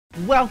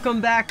Welcome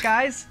back,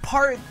 guys.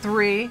 Part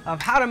 3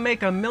 of how to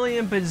make a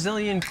million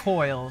bazillion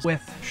coils with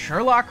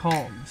Sherlock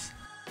Holmes.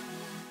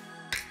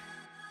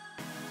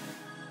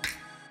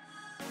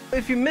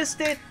 If you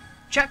missed it,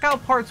 check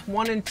out parts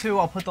 1 and 2.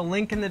 I'll put the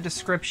link in the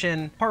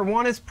description. Part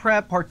 1 is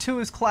prep, part 2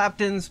 is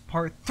Claptons,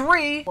 part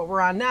 3, what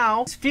we're on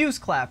now, is fuse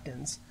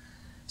Claptons.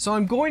 So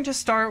I'm going to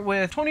start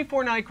with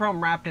 24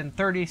 nichrome wrapped in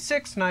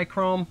 36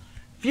 nichrome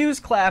fuse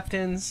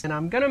Claptons, and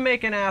I'm gonna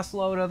make an ass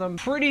load of them.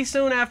 Pretty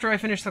soon after I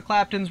finish the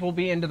Claptons, we'll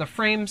be into the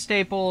frame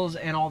staples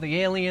and all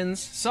the aliens,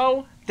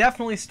 so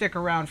definitely stick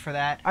around for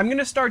that. I'm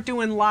gonna start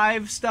doing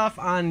live stuff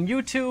on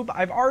YouTube.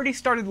 I've already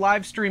started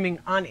live streaming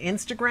on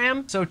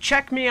Instagram, so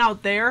check me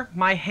out there.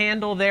 My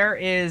handle there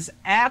is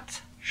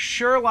at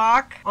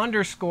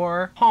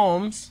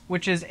Sherlock_Holmes,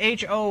 which is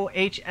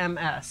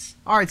H-O-H-M-S.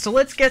 Alright, so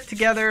let's get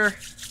together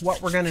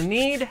what we're gonna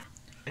need.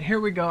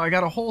 Here we go. I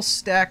got a whole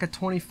stack of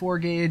 24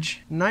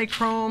 gauge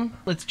nichrome.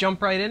 Let's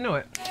jump right into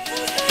it.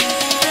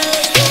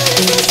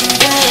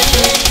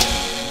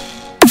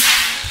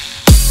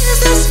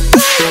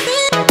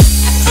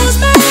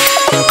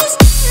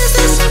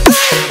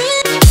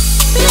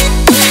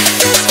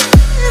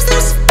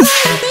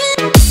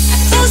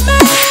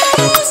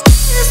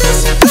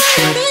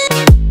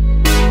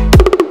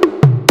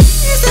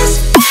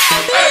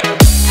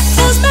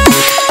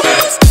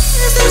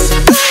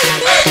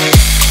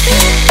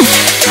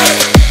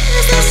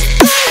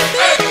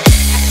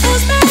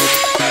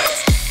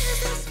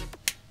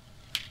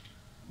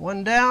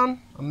 One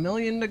down, a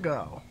million to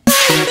go.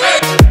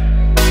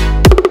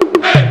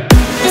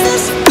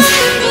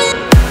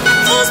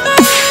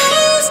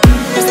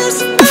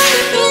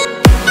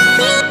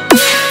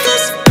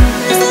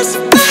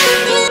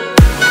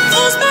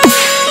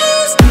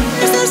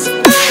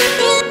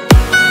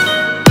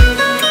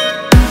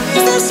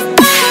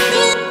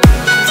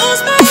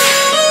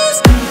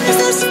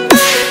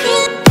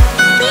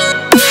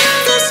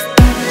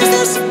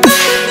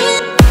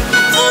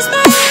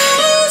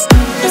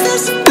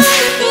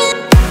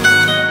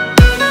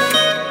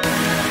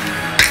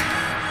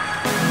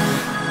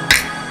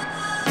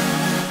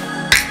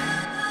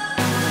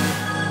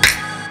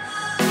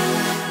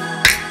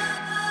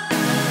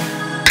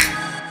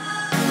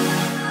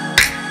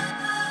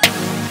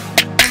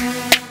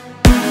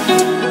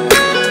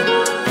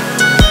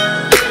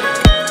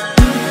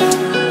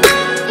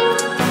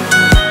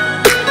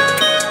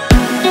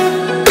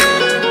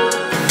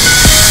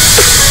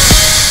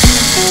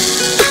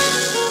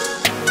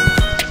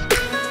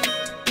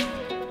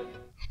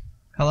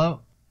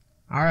 Hello?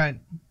 Alright,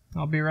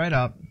 I'll be right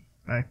up.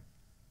 Bye.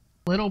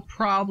 Little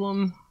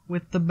problem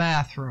with the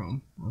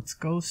bathroom. Let's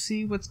go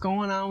see what's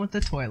going on with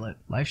the toilet.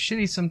 Life's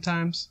shitty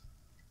sometimes.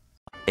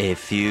 A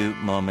few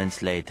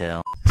moments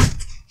later.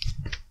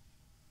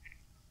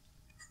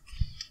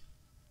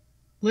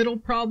 Little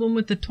problem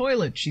with the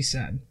toilet, she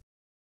said.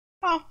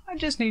 Oh, I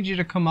just need you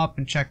to come up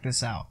and check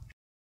this out.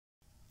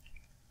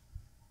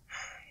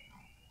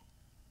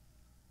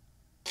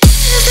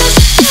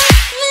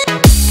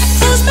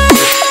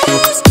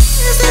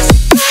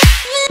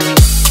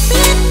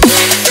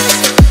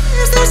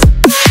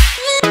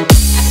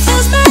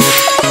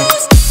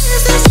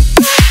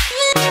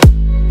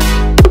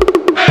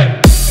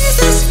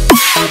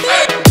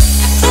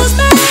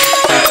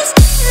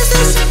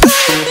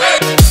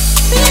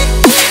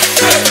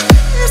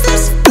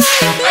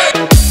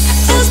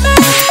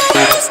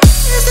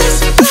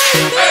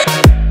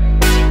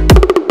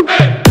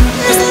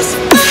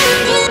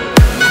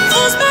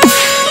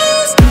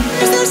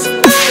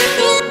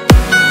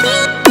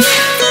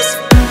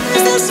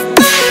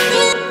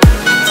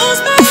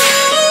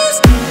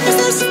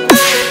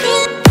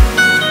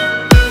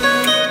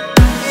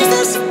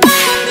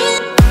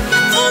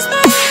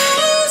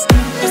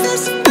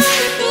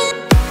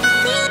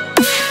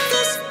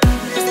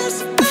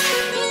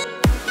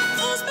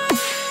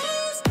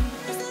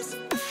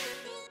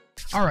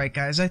 Alright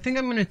guys, I think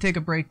I'm going to take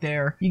a break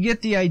there. You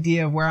get the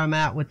idea of where I'm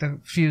at with the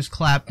fuse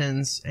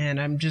Claptons, and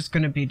I'm just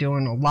going to be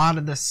doing a lot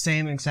of the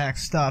same exact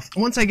stuff.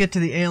 Once I get to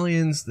the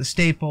aliens, the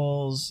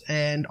staples,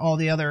 and all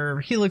the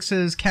other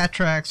helixes, cat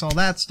tracks, all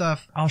that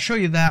stuff, I'll show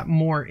you that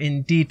more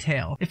in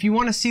detail. If you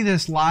want to see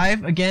this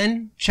live,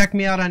 again, check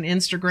me out on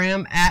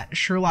Instagram at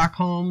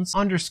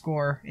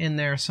Sherlock_Holmes_ in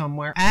there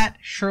somewhere, at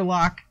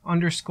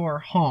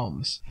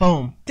Sherlock_Holmes.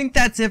 Boom. I think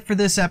that's it for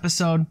this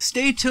episode.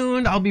 Stay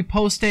tuned. I'll be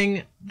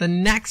posting the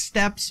next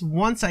steps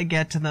once I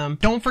get to them.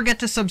 Don't forget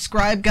to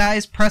subscribe,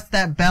 guys. Press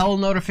that bell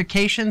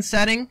notification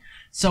setting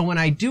so when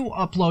I do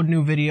upload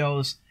new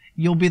videos,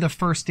 you'll be the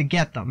first to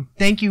get them.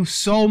 Thank you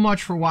so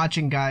much for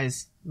watching,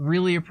 guys.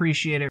 Really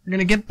appreciate it. We're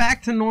gonna get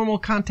back to normal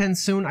content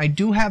soon. I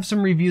do have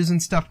some reviews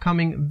and stuff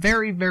coming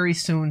very, very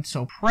soon,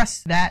 so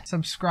press that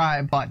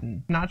subscribe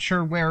button. Not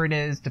sure where it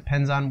is,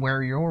 depends on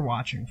where you're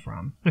watching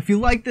from. If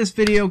you like this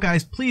video,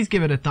 guys, please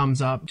give it a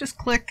thumbs up. Just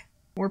click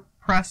or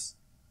press.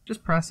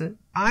 Just press it.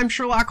 I'm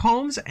Sherlock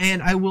Holmes,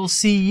 and I will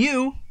see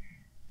you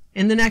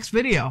in the next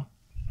video.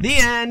 The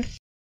end.